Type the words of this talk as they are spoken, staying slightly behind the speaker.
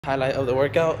Highlight of the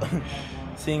workout.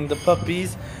 Seeing the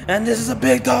puppies, and this is a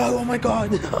big dog. Oh my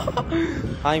god.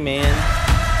 Hi man.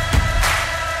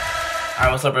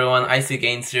 Alright, what's up everyone?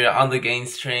 icyygainz here on the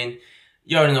GainzTrain.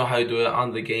 You already know how to do it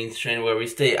on the GainzTrain, where we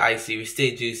stay icy, we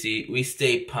stay juicy, we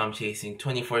stay pump chasing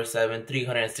 24/7,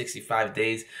 365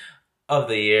 days of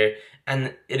the year.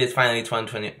 And it is finally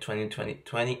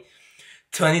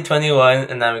 2021,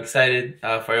 and I'm excited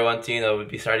for everyone to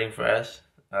be starting fresh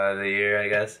the year, I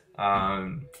guess.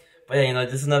 But yeah,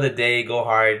 just another day. Go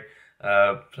hard.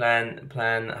 Plan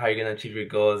how you're gonna achieve your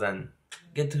goals and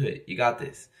get to it. You got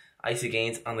this.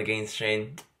 icyygainz on the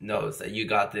GainzTrain knows that you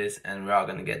got this, and we're all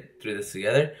gonna get through this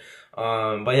together.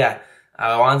 But yeah,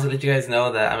 I wanted to let you guys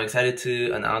know that I'm excited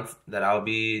to announce that I'll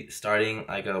be starting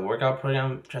like a workout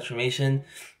program transformation.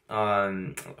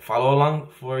 Follow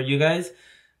along for you guys.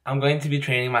 I'm going to be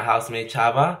training my housemate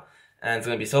Chava, and it's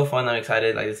gonna be so fun. I'm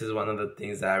excited. Like, this is one of the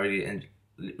things that I really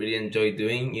enjoy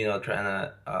doing. Trying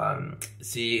to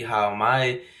see how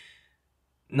my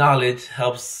knowledge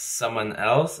helps someone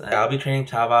else. And I'll be training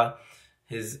Chava.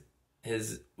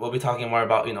 We'll be talking more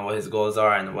about what his goals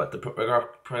are and what the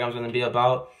program's gonna be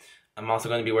about. I'm also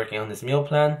gonna be working on this meal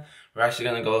plan. We're actually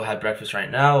gonna go have breakfast right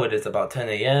now. It is about 10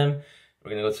 a.m.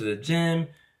 We're gonna go to the gym.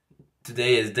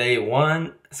 Today is day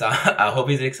 1, so I hope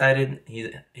he's excited. He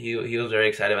was very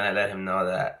excited when I let him know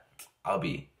that I'll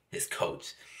be his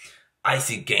coach.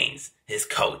 icyygainz, his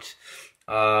coach.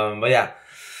 But yeah,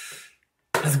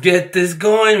 let's get this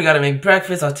going. We gotta make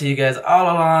breakfast. I'll tell you guys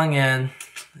all along, and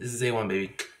this is day 1,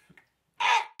 baby.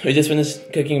 We just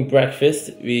finished cooking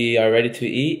breakfast. We are ready to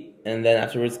eat, and then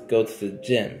afterwards go to the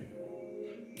gym.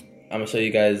 I'm gonna show you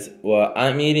guys what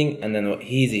I'm eating and then what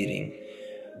he's eating.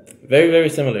 Very, very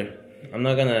similar. I'm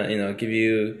not gonna,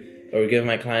 give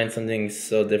my clients something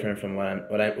so different from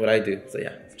what I do. So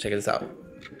yeah, check this out.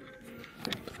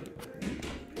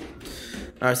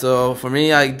 Alright, so for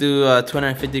me, I do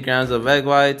 250 grams of egg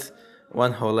whites,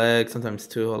 1 whole egg, sometimes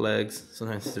 2 whole eggs,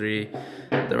 sometimes 3.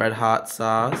 The red hot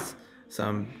sauce,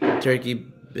 some turkey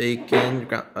bacon,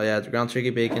 ground turkey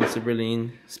bacon, super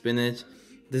lean, spinach.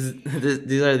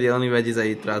 These are the only veggies I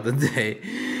eat throughout the day.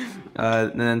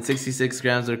 And then 66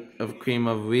 grams of cream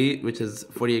of wheat, which is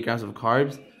 48 grams of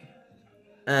carbs.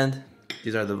 And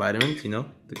these are the vitamins, the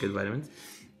good vitamins,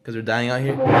 because we're dying out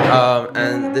here.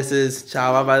 And this is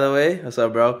Chava, by the way. What's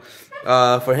up, bro?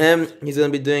 For him, he's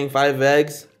going to be doing 5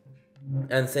 eggs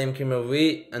and same cream of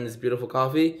wheat and this beautiful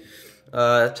coffee.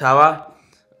 Chava,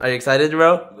 are you excited,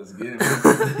 bro? Let's get it.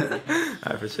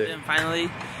 Alright, for sure.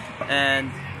 Finally, and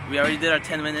we already did our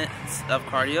 10 minutes of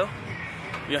cardio.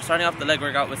 We are starting off the leg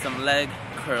workout with some leg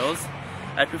curls.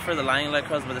 I prefer the lying leg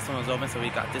curls, but this one was open, so we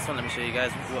got this one. Let me show you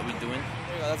guys what we're doing.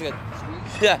 There we go, that's good.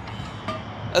 Yeah,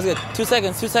 that's good. 2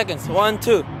 seconds, 2 seconds. 1,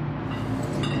 2.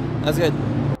 That's good.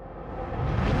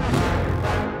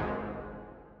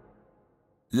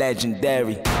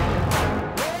 Legendary.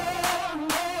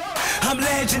 I'm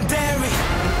legendary.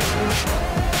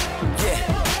 Yeah,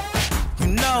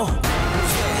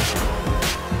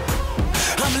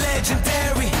 I'm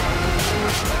legendary.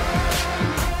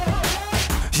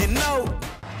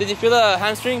 Did you feel the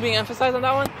hamstring being emphasized on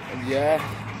that one? Yeah.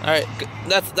 Alright,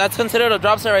 that's considered a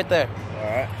drop set right there.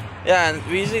 Alright. Yeah, and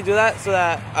we usually do that so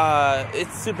that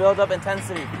it's to build up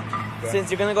intensity. Okay.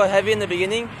 Since you're gonna go heavy in the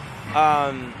beginning,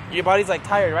 your body's like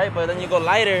tired, right? But then you go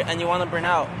lighter and you want to burn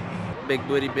out. Big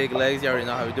booty, big legs. You already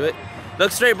know how we do it.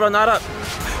 Look straight, bro, not up.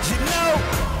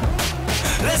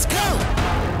 Let's go.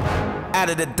 Out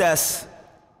of the dust,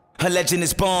 a legend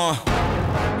is born.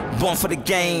 Born for the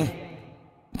game,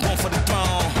 born for the throne.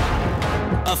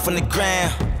 Up from the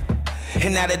ground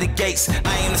and out of the gates.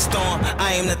 I am the storm,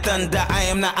 I am the thunder, I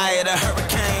am the eye of the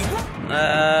hurricane.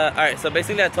 Alright, so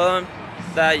basically I told him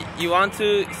that you want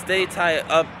to stay tight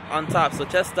up on top. So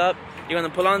chest up, you're going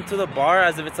to pull onto the bar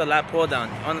as if it's a lat pull down.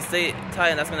 You want to stay tight,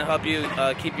 and that's going to help you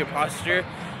keep your posture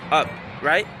up,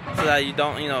 right? So that you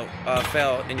don't,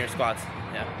 fail in your squats.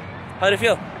 Yeah. How did it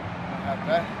feel? Not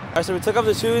bad. Alright, so we took off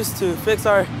the shoes to fix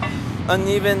our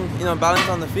uneven, balance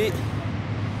on the feet.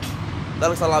 That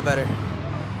looks a lot better.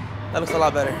 That looks a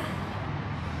lot better.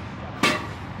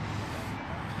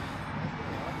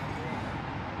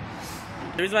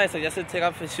 The reason why I suggested take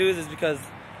off his shoes is because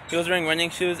he was wearing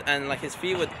running shoes, and like his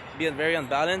feet would be very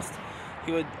unbalanced.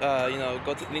 He would,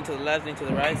 lean to the left, lean to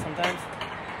the right sometimes.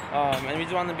 And we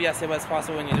just want to be as stable as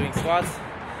possible when you're doing squats.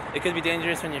 It could be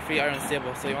dangerous when your feet are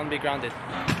unstable, so you want to be grounded.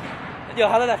 Yo,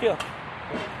 how did that feel?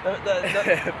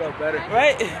 It felt better.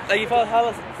 Right? Like you felt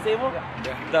hella stable?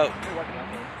 Yeah. Dope.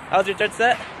 How was your third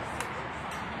set?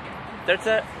 Third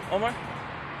set? One more?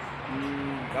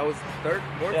 That was third,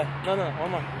 fourth? Yeah. No,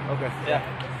 one more. Okay. Yeah.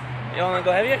 You want to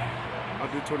go heavier?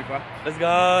 I'll do 25. Let's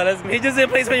go. He just did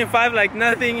play 25 like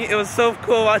nothing. It was so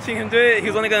cool watching him do it. He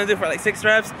was only gonna do it for like 6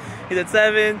 reps. He did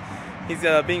 7. He's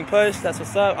being pushed. That's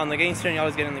what's up. On the GainzTrain, you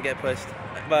always get him to get pushed.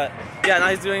 But yeah, now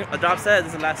he's doing a drop set.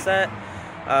 This is the last set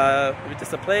with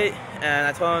just a plate. And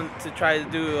I told him to try to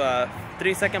do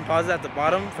 3-second pauses at the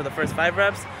bottom for the first 5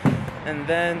 reps, and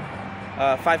then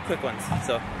 5 quick ones.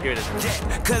 So here it is.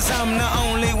 Cause I'm the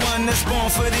only one that's born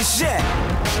for this shit.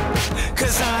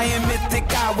 Cause I am mythic,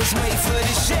 I was made for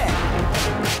this shit.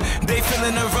 They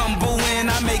feeling the rumble when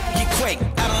I make you quake.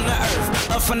 Out on the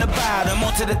earth, up from the bottom,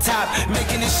 onto the top,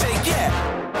 making it shake, yeah.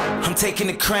 I'm taking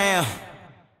the crown,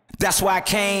 that's why I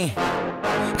came.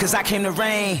 Cause I came to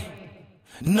reign,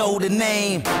 know the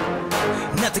name.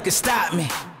 Nothing can stop me.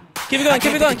 Keep it going,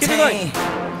 keep it going, keep it going.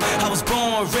 I was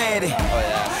born ready. Oh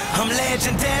yeah. I'm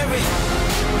legendary.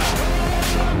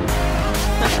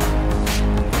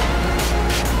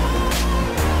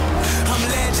 I'm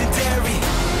legendary.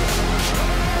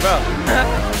 Bro.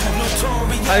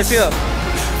 How you feel?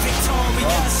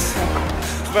 Victorious.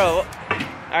 Bro,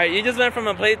 alright, you just went from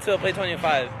a plate to a plate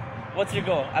 25. What's your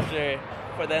goal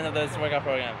for the end of this workout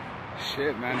program?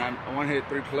 Shit, man. I want to hit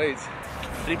 3 plates.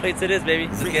 3 plates it is, baby.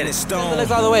 Let's get it. Stone. The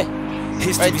legs all the way.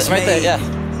 Right there, yeah.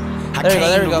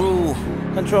 There we go.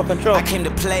 Control, control. I came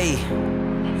to play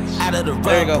out of the rubble.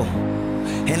 There you go.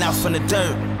 And out from the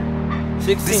dirt.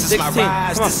 16, This is 16. my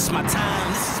rise, Come on. this is my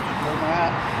time. This is my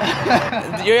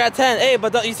You're at 10. Hey,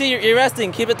 but you see, you're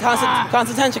resting. Keep it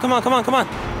constant tension. Come on, come on, come on.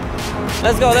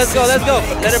 Let's go, let's go, let's go.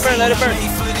 Let it burn, let it burn.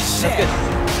 That's good.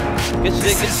 Good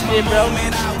shit, bro.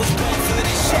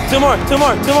 2 more, 2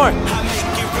 more, 2 more.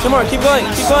 2 more, keep going,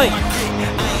 keep going.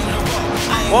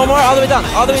 1 more, all the way down,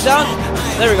 all the way down.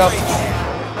 There we go.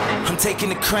 I'm taking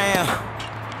the crown.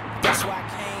 That's why I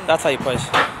came. That's how you push.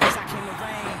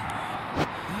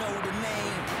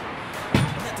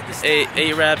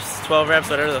 8 reps, 12 reps,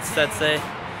 whatever the sets say.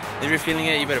 If you're feeling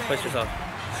it, you better push yourself.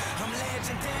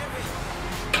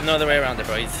 No other way around it,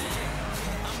 bro. He's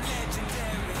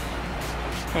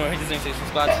just doing 60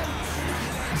 squats.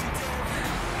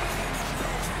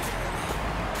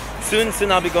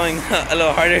 Soon I'll be going a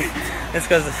little harder. It's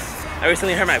because I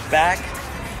recently hurt my back,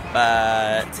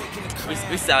 but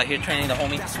we still out here training the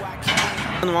homie.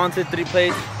 Unwanted 3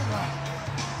 plates.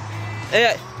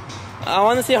 Hey, I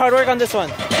want to see hard work on this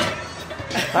one.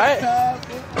 All right,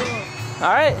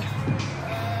 all right.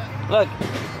 Look,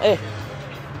 hey,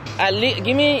 at least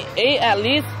give me 8 at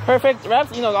least perfect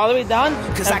reps. You know, all the way down.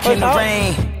 Cause I came to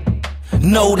reign,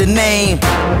 know the name.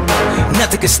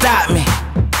 Nothing can stop me.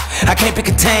 I can't be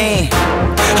contained.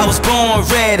 I was born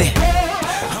ready.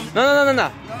 No.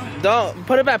 Don't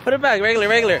put it back. Put it back. Regular.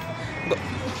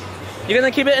 You're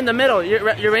gonna keep it in the middle.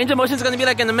 Your range of motion is gonna be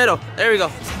like in the middle. There we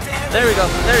go. There we go.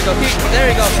 There we go. There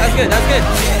we go. That's good. That's good.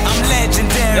 I'm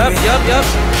legendary. Yup.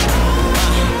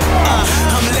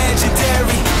 I'm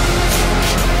legendary.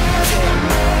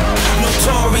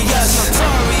 Notorious.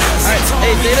 Alright,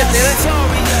 hey, say it.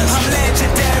 I'm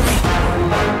legendary.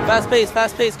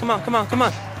 Fast pace. Come on.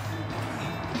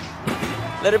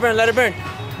 Let it burn. Let it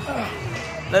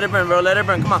burn, bro. Let it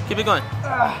burn. Come on, keep it going.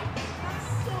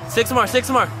 6 more.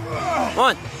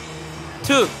 1,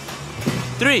 2,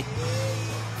 3,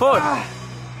 4.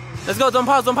 Let's go. Don't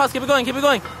pause. Keep it going.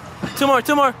 2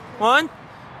 more. 1.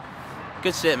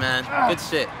 Good shit, man. Good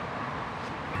shit.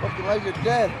 Fucking legs are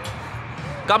dead.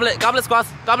 Goblet squats.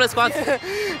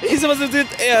 He's supposed to do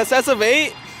sets of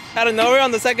 8. Out of nowhere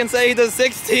on the second set, he does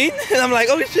 16. And I'm like,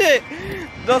 oh shit.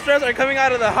 Those reps are coming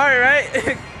out of the heart,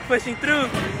 right? Pushing through.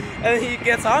 And then he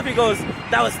gets off, he goes,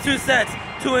 that was 2 sets,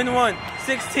 2 in 1,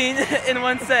 16 in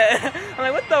 1 set. I'm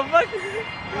like, what the fuck?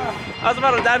 I was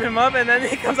about to dab him up, and then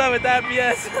he comes out with that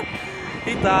BS.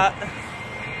 He thought.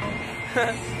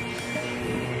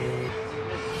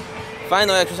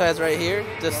 Final exercise right here,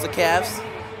 just the calves.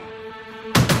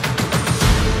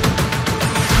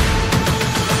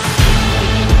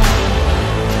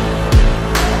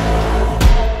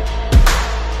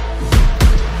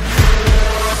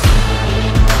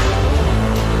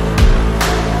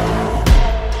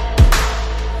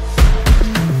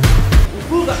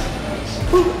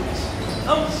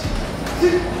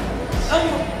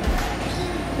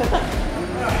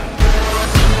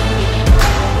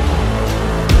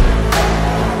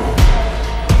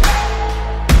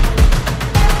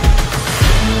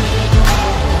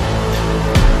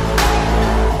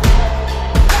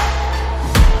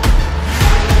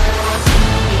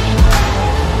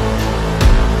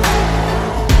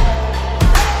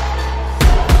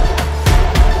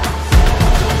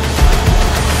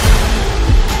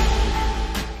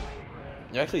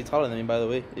 You're actually taller than me, by the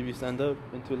way, if you stand up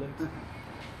in 2 legs.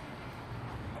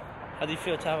 How do you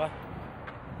feel, Chava?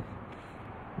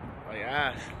 My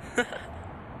ass.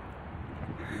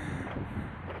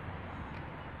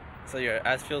 So your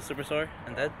ass feels super sore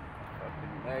and dead?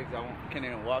 Fucking legs. Can't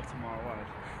even walk tomorrow. Watch.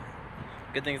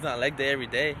 Good thing it's not leg day every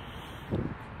day.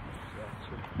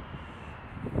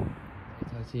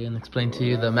 Talk to you and explain to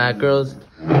you the macros.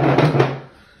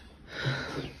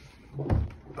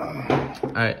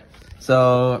 Alright,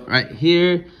 so right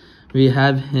here we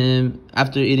have him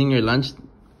after eating your lunch.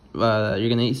 You're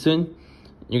gonna eat soon.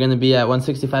 You're gonna be at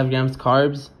 165 grams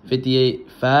carbs,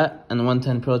 58 fat, and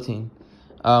 110 protein.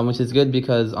 Which is good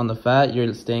because on the fat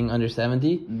you're staying under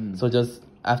 70. So just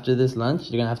after this lunch,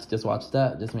 you're gonna have to just watch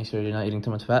that. Just make sure you're not eating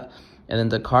too much fat. And then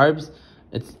the carbs,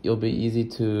 you'll be easy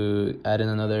to add in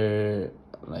another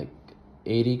like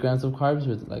 80 grams of carbs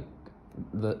with like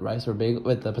the rice or bagel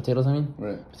with the potatoes. I mean,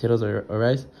 Right. potatoes or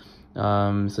rice.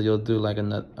 So you'll do like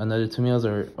another 2 meals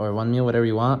or 1 meal, whatever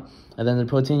you want. And then the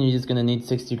protein, you're just gonna need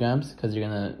 60 grams because you're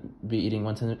gonna be eating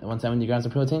 170 grams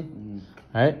of protein.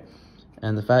 All right,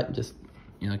 and the fat, just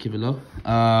keep it low.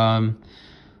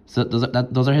 So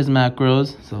those are his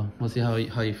macros. So we'll see how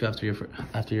you feel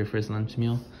after your first lunch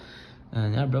meal.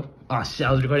 And yeah, bro. Oh shit,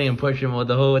 I was recording in portrait mode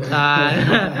the whole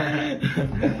time.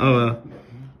 Oh well.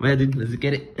 Yeah, dude, let's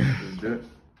get it. Let's do it.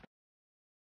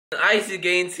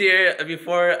 icyygainz here.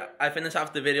 Before I finish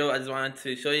off the video, I just wanted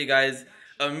to show you guys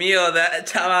a meal that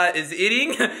Chava is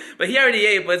eating. But he already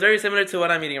ate, but it's very similar to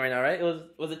what I'm eating right now, right?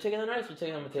 Was it chicken and rice or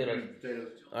chicken and potatoes?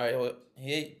 Alright, well,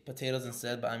 he ate potatoes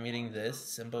instead, but I'm eating this.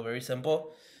 Simple, very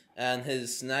simple. And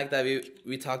his snack that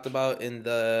we talked about in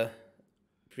the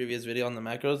previous video on the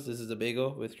macros, this is a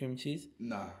bagel with cream cheese.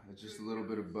 Nah, it's just a little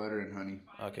bit of butter and honey.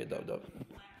 Okay, dope.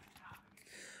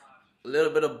 A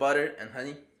little bit of butter and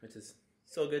honey, which is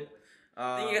so good.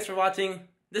 Thank you guys for watching.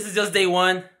 This is just day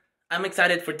 1. I'm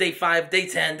excited for day 5, day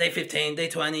 10, day 15, day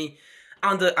 20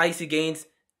 on the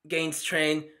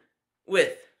GainzTrain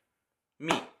with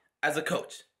me as a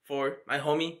coach for my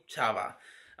homie Chava.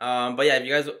 But yeah, if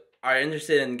you guys are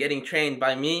interested in getting trained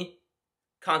by me,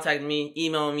 contact me,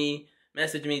 email me,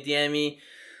 message me, DM me.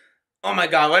 Oh my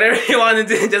god, whatever you want to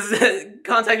do, just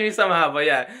contact me somehow. But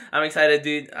yeah, I'm excited,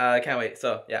 dude. Can't wait.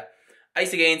 So yeah,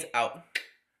 icyygainz out.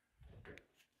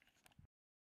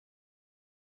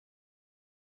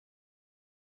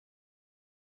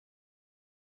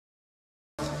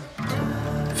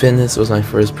 Fitness was my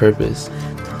first purpose.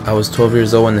 I was 12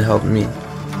 years old when it helped me.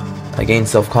 I gained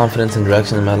self-confidence and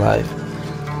direction in my life.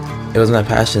 It was my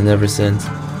passion ever since.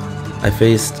 I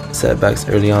faced setbacks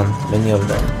early on, many of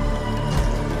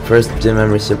them. First gym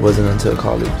membership wasn't until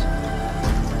college.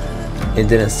 It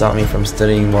didn't stop me from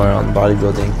studying more on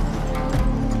bodybuilding.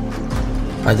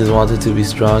 I just wanted to be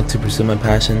strong, to pursue my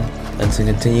passion, and to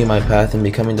continue my path in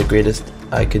becoming the greatest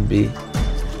I could be,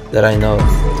 that I know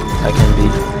I can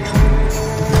be.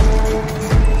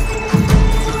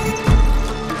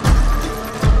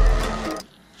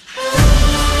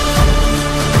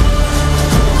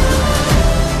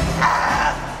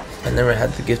 I never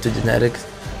had the gift of genetics,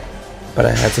 but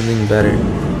I had something better.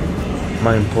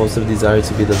 My impulsive desire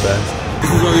to be the best.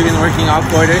 This is what we've been working out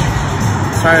for today.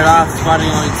 Started off squatting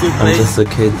only 2 plates. I'm just a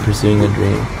kid pursuing a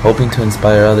dream, hoping to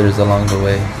inspire others along the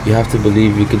way. You have to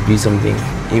believe you could be something,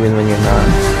 even when you're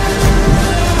not.